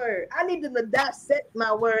my word. I need them to dissect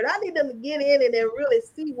my word. I need them to get in it and really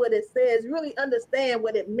see what it says, really understand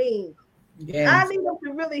what it means. Yes. I need them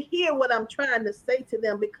to really hear what I'm trying to say to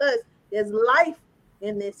them because there's life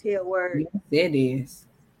in this here word. Yes, it is.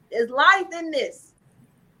 There's life in this.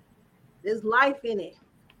 There's life in it.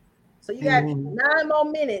 So you got 9 more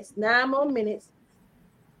minutes.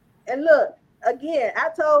 And look, again, I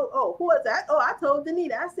told, who was that? I told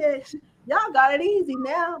Danita. I said, y'all got it easy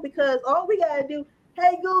now because all we got to do,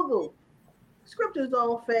 hey, Google, scriptures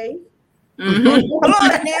on faith. Mm-hmm.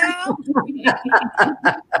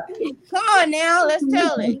 Come on now, let's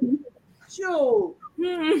tell it. Sure.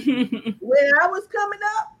 When I was coming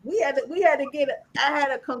up, we had to get I had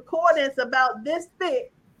a concordance about this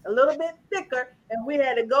thick, a little bit thicker, and we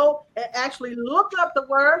had to go and actually look up the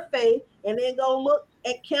word faith and then go look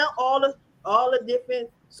and count all the different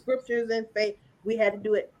scriptures in faith. We had to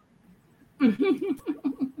do it.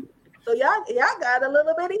 So y'all got a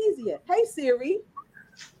little bit easier. Hey Siri,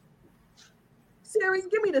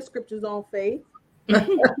 give me the scriptures on faith.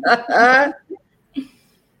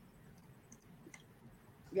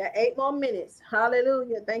 Got 8 more minutes.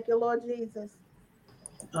 Hallelujah. Thank you, Lord Jesus.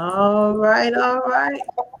 All right.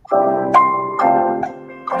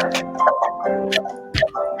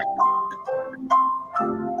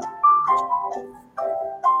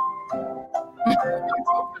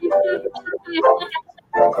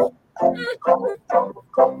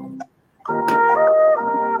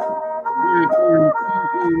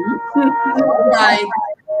 Right.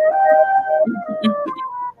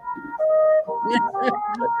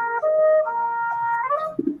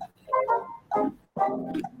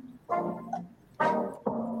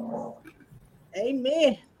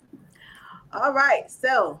 Amen. All right.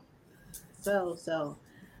 So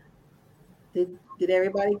did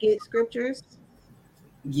everybody get scriptures?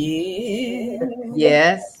 Yeah.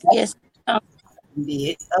 Yes. Yes.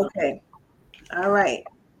 Okay. All right.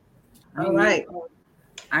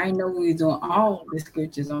 I didn't know we were doing all the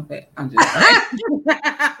scriptures on that. I'm just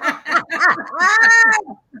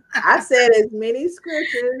I said as many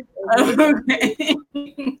scriptures. Okay.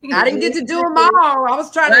 I didn't get to do them all. I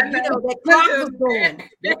was trying to, that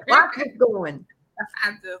clock was going.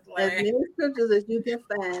 I'm just as many scriptures as you can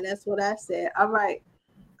find. That's what I said. All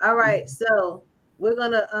right. So we're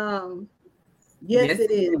gonna yes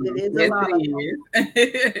it is. It is a lot of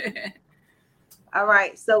them. All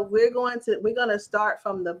right, so we're gonna start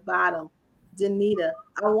from the bottom. Danita,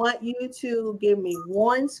 I want you to give me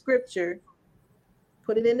one scripture,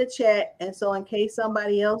 put it in the chat, and so in case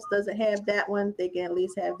somebody else doesn't have that one, they can at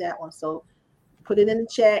least have that one. So put it in the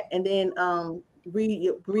chat and then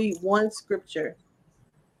read one scripture.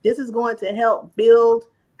 This is going to help build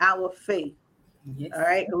our faith. Yes. All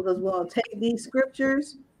right, because we're going to take these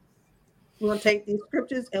scriptures. We're going to take these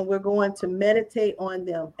scriptures and we're going to meditate on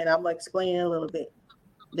them. And I'm going to explain it a little bit.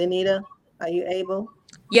 Danita, are you able?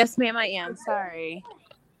 Yes, ma'am, I am. Sorry.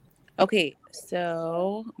 Okay,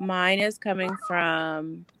 so mine is coming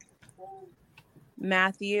from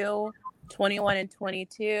Matthew 21 and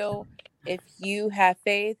 22. If you have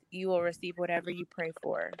faith, you will receive whatever you pray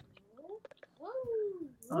for.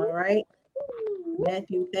 All right.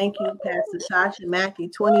 Matthew, thank you, Pastor Tasha. Matthew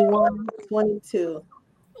 21, 22.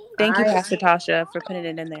 Thank you, All right. Pastor Tasha, for putting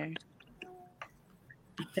it in there.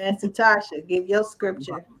 Pastor Tasha, give your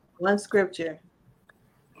scripture. One scripture.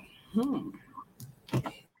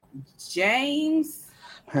 James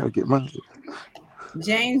How to get mine?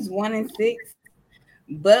 James 1 and 6.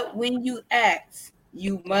 But when you act,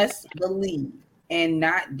 you must believe and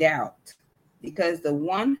not doubt, because the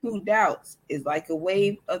one who doubts is like a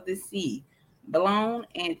wave of the sea, blown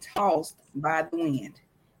and tossed by the wind.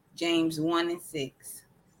 James 1 and 6.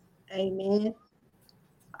 Amen.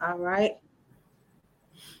 All right.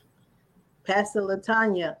 Pastor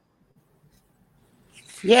Latanya,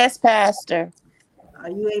 Yes, Pastor. are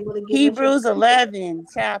you able to give Hebrews 11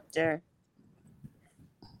 chapter.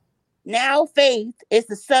 Now faith is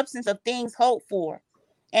the substance of things hoped for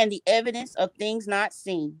and the evidence of things not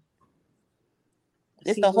seen.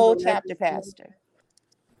 It's the whole chapter, Pastor.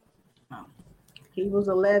 Hebrews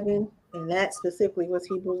 11, and that specifically was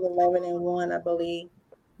Hebrews 11 and 1, I believe.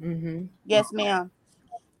 Mm-hmm. Yes, ma'am.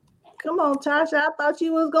 Come on, Tasha. I thought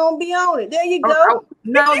you was going to be on it. There you go.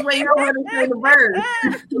 No, I was waiting for her to say the verse.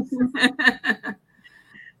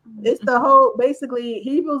 It's the whole, basically,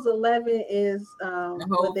 Hebrews 11 is whole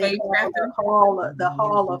what they faith call chapter? the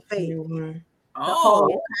hall of faith. The Oh,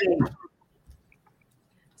 hall of faith.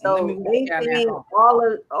 So let me write that basically, down.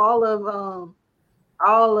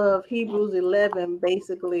 all of Hebrews 11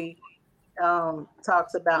 basically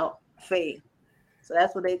talks about faith. So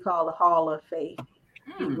that's what they call the hall of faith.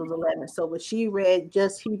 Hebrews 11. So, but she read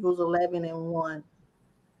just Hebrews 11 and 1.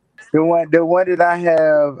 The one that I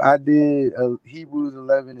have, I did Hebrews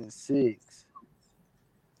 11 and 6.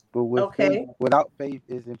 But with faith, without faith,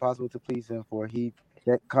 it's impossible to please Him. For he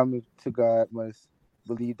that cometh to God must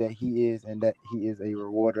believe that He is, and that He is a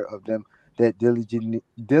rewarder of them that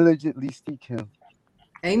diligently seek Him.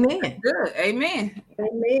 Amen. Good. Amen.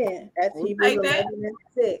 Amen. That's We'll Hebrews take that. 11 and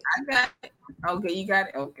 6. I got it. Okay, you got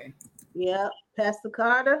it. Okay. Yeah. Pastor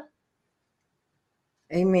Carter,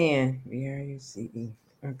 Amen. B-R-U-C-E.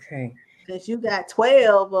 Okay. since you got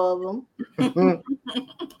 12 of them.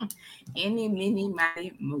 Any, mini,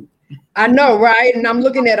 mighty, move. I know, right? And I'm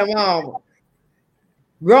looking at them all.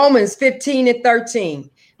 Romans 15 and 13.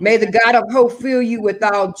 May the God of hope fill you with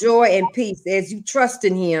all joy and peace as you trust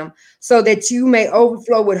in Him, so that you may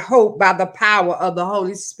overflow with hope by the power of the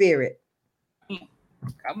Holy Spirit.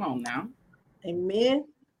 Come on now. Amen.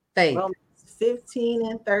 Faith. Romans 15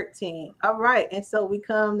 and 13. All right. And so we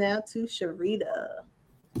come now to Sharita.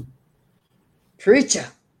 Preacher.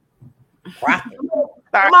 Come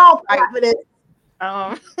on, prophetess.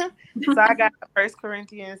 So I got 1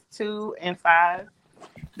 Corinthians 2 and 5.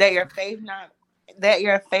 That your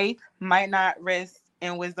faith might not rest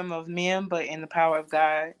in wisdom of men, but in the power of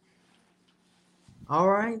God. All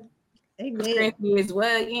right. Amen. Corinthians,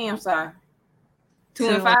 well, again, I'm sorry. 2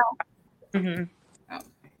 and 5. Mm-hmm. Oh.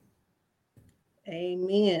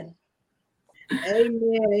 Amen.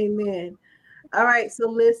 Amen. All right. So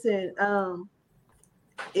listen,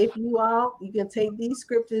 if you can take these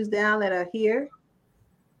scriptures down that are here,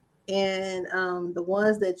 and the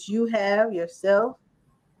ones that you have yourself,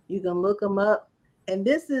 you can look them up. And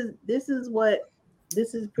this is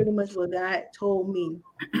pretty much what God told me.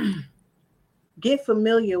 Get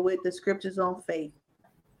familiar with the scriptures on faith.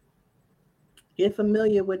 Get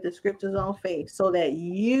familiar with the scriptures on faith so that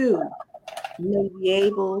you may be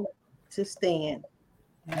able to stand.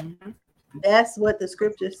 Mm-hmm. That's what the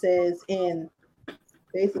scripture says in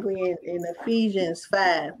Ephesians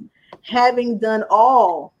 5. Having done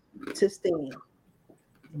all to stand.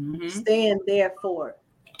 Mm-hmm. Stand therefore.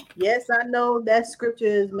 Yes, I know that scripture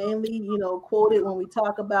is mainly, quoted when we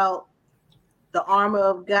talk about the armor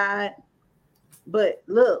of God. But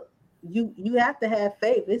look, you have to have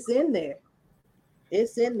faith. It's in there.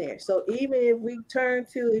 It's in there. So even if we turn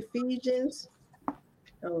to Ephesians,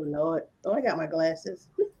 oh Lord, I got my glasses.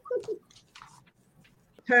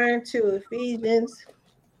 Turn to Ephesians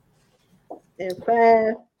in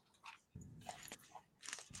 5.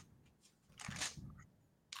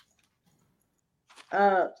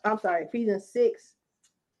 I'm sorry, Ephesians 6.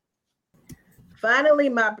 Finally,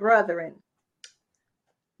 my brethren,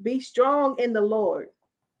 be strong in the Lord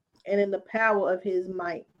and in the power of His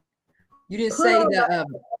might. You didn't say the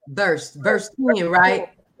verse 10, right?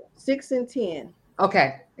 6 and 10.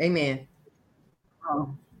 Okay. Amen.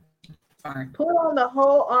 Oh, sorry. Put on the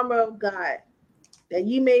whole armor of God, that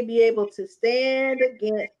ye may be able to stand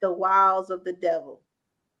against the wiles of the devil.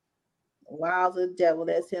 The wiles of the devil,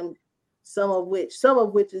 that's him, some of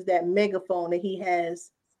which is that megaphone that he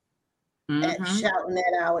has at shouting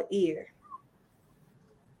at our ear.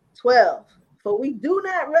 12. For we do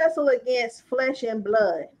not wrestle against flesh and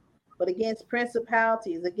blood, but against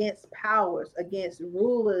principalities, against powers, against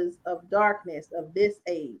rulers of darkness of this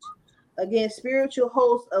age, against spiritual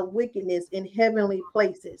hosts of wickedness in heavenly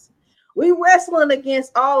places. We wrestling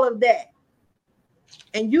against all of that.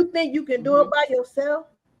 And you think you can do it by yourself?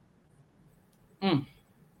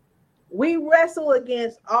 We wrestle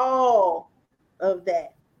against all of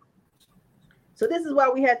that. So this is why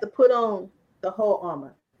we have to put on the whole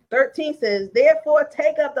armor. 13 says, therefore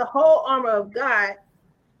take up the whole armor of God,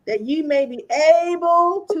 that you may be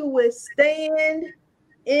able to withstand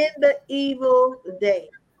in the evil day.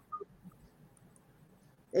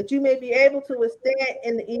 That you may be able to withstand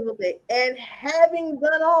in the evil day, and having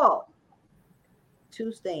done all,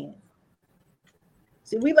 to stand.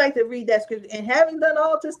 See, we like to read that scripture, and having done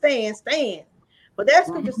all to stand, stand. But that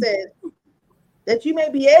scripture says that you may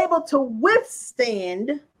be able to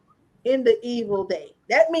withstand in the evil day.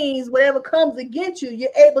 That means whatever comes against you, you're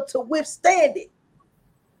able to withstand it.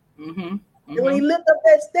 And when you lift up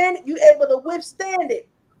that standard, you're able to withstand it.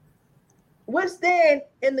 Withstand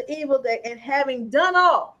in the evil day, and having done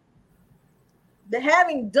all. The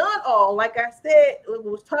having done all, like I said,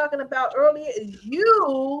 was talking about earlier, is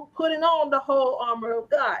you putting on the whole armor of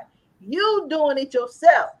God. You doing it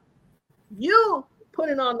yourself. You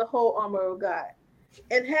putting on the whole armor of God.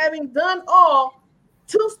 And having done all,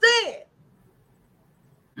 to stand.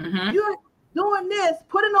 You're doing this,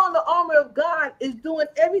 putting on the armor of God is doing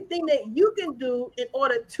everything that you can do in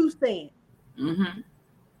order to stand.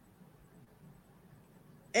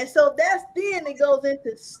 And so that's then it goes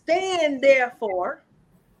into stand therefore.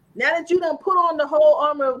 Now that you done put on the whole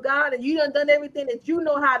armor of God and you done everything that you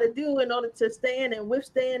know how to do in order to stand and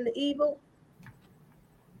withstand the evil,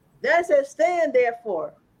 that says stand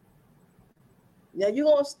therefore. Now you're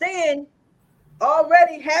going to stand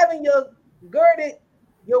already having your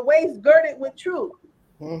waist girded with truth.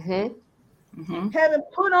 Having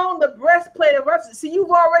put on the breastplate of righteousness. See, you've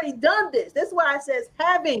already done this. That's why it says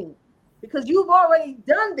having, because you've already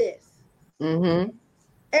done this.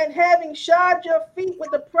 And having shod your feet with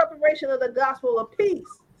the preparation of the gospel of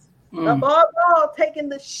peace. Above all, taking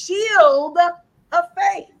the shield of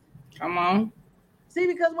faith. Come on. See,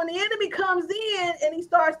 because when the enemy comes in and he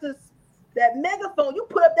starts that megaphone, you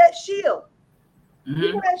put up that shield.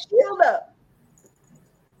 You put that shield up.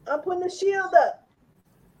 I'm putting the shield up.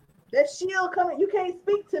 That shield coming, you can't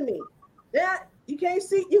speak to me. That you can't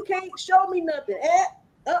see, you can't show me nothing.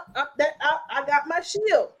 I got my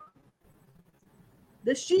shield.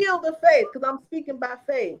 The shield of faith, because I'm speaking by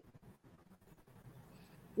faith.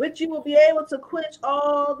 Which you will be able to quench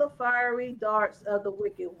all the fiery darts of the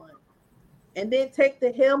wicked one. And then take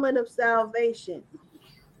the helmet of salvation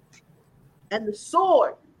and the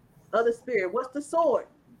sword of the Spirit. What's the sword?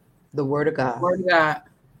 The word of God. Word of God.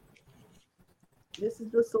 This is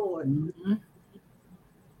the sword.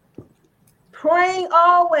 Praying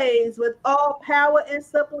always with all power and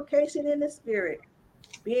supplication in the Spirit,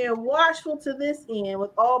 being watchful to this end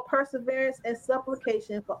with all perseverance and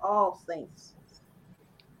supplication for all saints.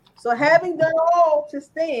 So having done all to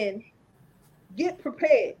stand, get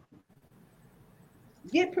prepared.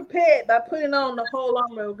 Get prepared by putting on the whole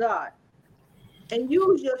armor of God. And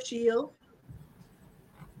use your shield.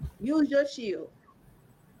 Use your shield.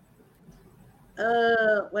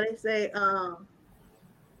 What they say,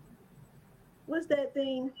 what's that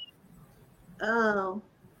thing? Something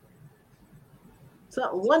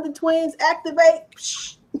Wonder Twins activate.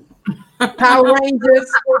 Power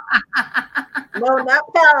Rangers. No, not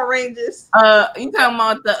Power Rangers. You talking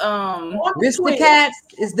about the Aristocats?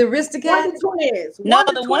 Is the Aristocats? Wonder Twins. No,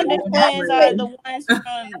 the Wonder Twins are the ones from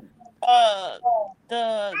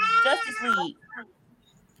the Justice League.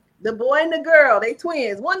 The boy and the girl, they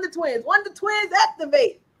twins. Wonder Twins. Wonder Twins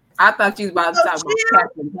activate. I thought you was about to talk about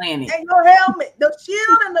Captain Planet. And your helmet, the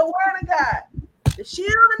shield and the word of God. The shield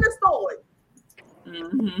and the sword.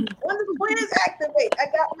 Wonder Twins activate. I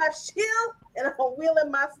got my shield and I'm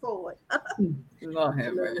wielding my sword. Lord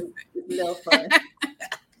have mercy. It's a little fun.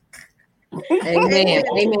 Amen.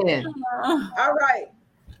 Amen.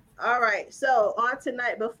 All right. So on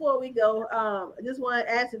tonight, before we go, I just want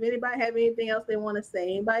to ask if anybody have anything else they want to say.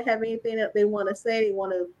 Anybody have anything that they want to say, they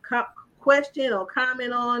want to question or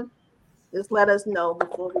comment on, just let us know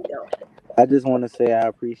before we go. I just want to say I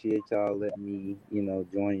appreciate y'all letting me,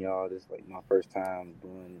 join y'all. This is like my first time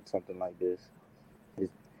doing something like this.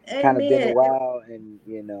 kind of been a while, and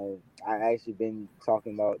you know, I actually been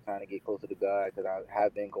talking about trying to get closer to God because I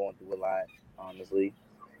have been going through a lot, honestly.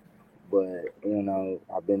 But you know,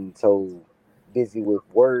 I've been so busy with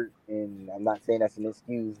work, and I'm not saying that's an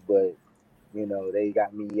excuse, but you know, they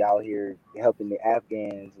got me out here helping the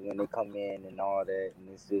Afghans when they come in and all that, and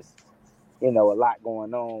it's just, you know, a lot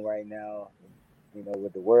going on right now. You know,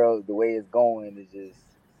 with the world, the way it's going, it's just,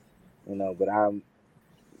 you know, but I'm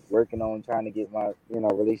working on trying to get my, you know,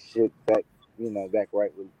 relationship back, you know, back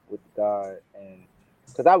right with God. And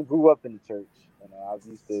because I grew up in the church, you know, I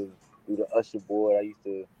used to do the usher board. I used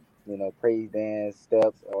to, you know, praise dance,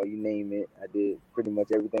 steps, or you name it. I did pretty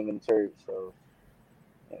much everything in the church. So,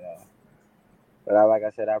 you know, but like I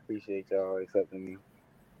said, I appreciate y'all accepting me.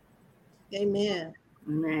 Amen.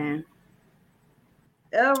 Man.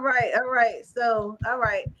 All right. So,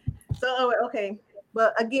 okay.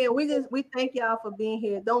 But again, we thank y'all for being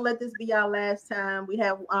here. Don't let this be our last time. We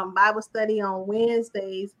have Bible study on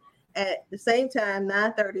Wednesdays at the same time,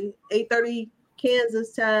 9:30, 8:30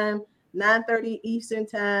 Kansas time, 9:30 Eastern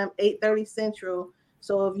time, 8:30 Central.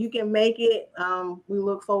 So if you can make it, we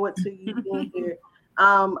look forward to you being here.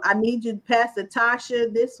 I need you, Pastor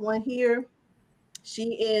Tasha, this one here.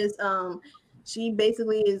 She is she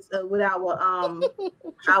basically is with our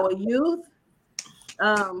youth.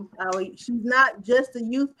 She's not just a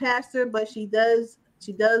youth pastor, but she does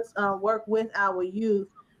work with our youth.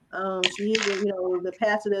 She is, you know, the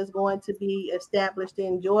pastor that's going to be established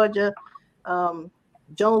in Georgia,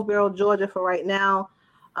 Jonesboro, Georgia for right now.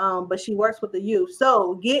 But she works with the youth.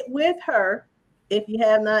 So get with her if you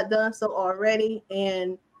have not done so already,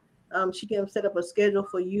 and she can set up a schedule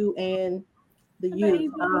for you and the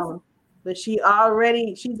youth. But she can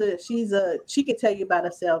tell you about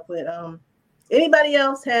herself. But anybody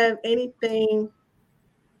else have anything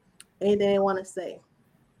they want to say?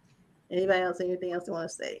 Anybody else anything else they want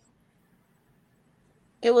to say?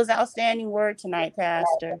 It was outstanding word tonight,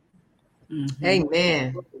 Pastor. Mm-hmm.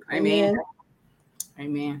 Amen. Amen.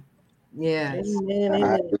 Amen. Yes. Amen.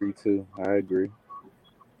 I agree too. I agree.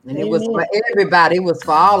 And it was for everybody. It was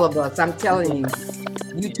for all of us. I'm telling you,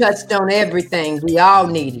 you touched on everything. We all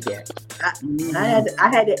needed it. I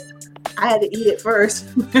had to eat it first.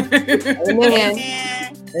 Amen.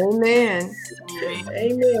 Amen.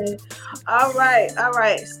 Amen. All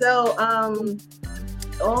right. So,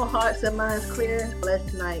 all hearts and minds clear.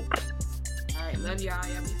 Blessed night. All right. Love y'all.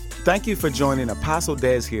 Thank you for joining Apostle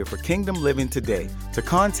Des here for Kingdom Living Today. To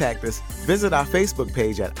contact us, visit our Facebook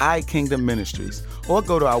page at iKingdom Ministries or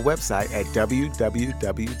go to our website at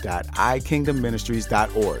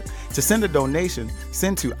www.ikingdomministries.org. To send a donation,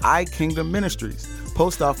 send to iKingdom Ministries,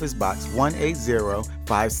 Post Office Box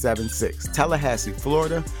 180576, Tallahassee,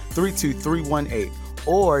 Florida 32318,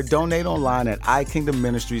 or donate online at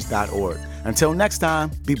ikingdomministries.org. Until next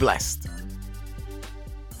time, be blessed.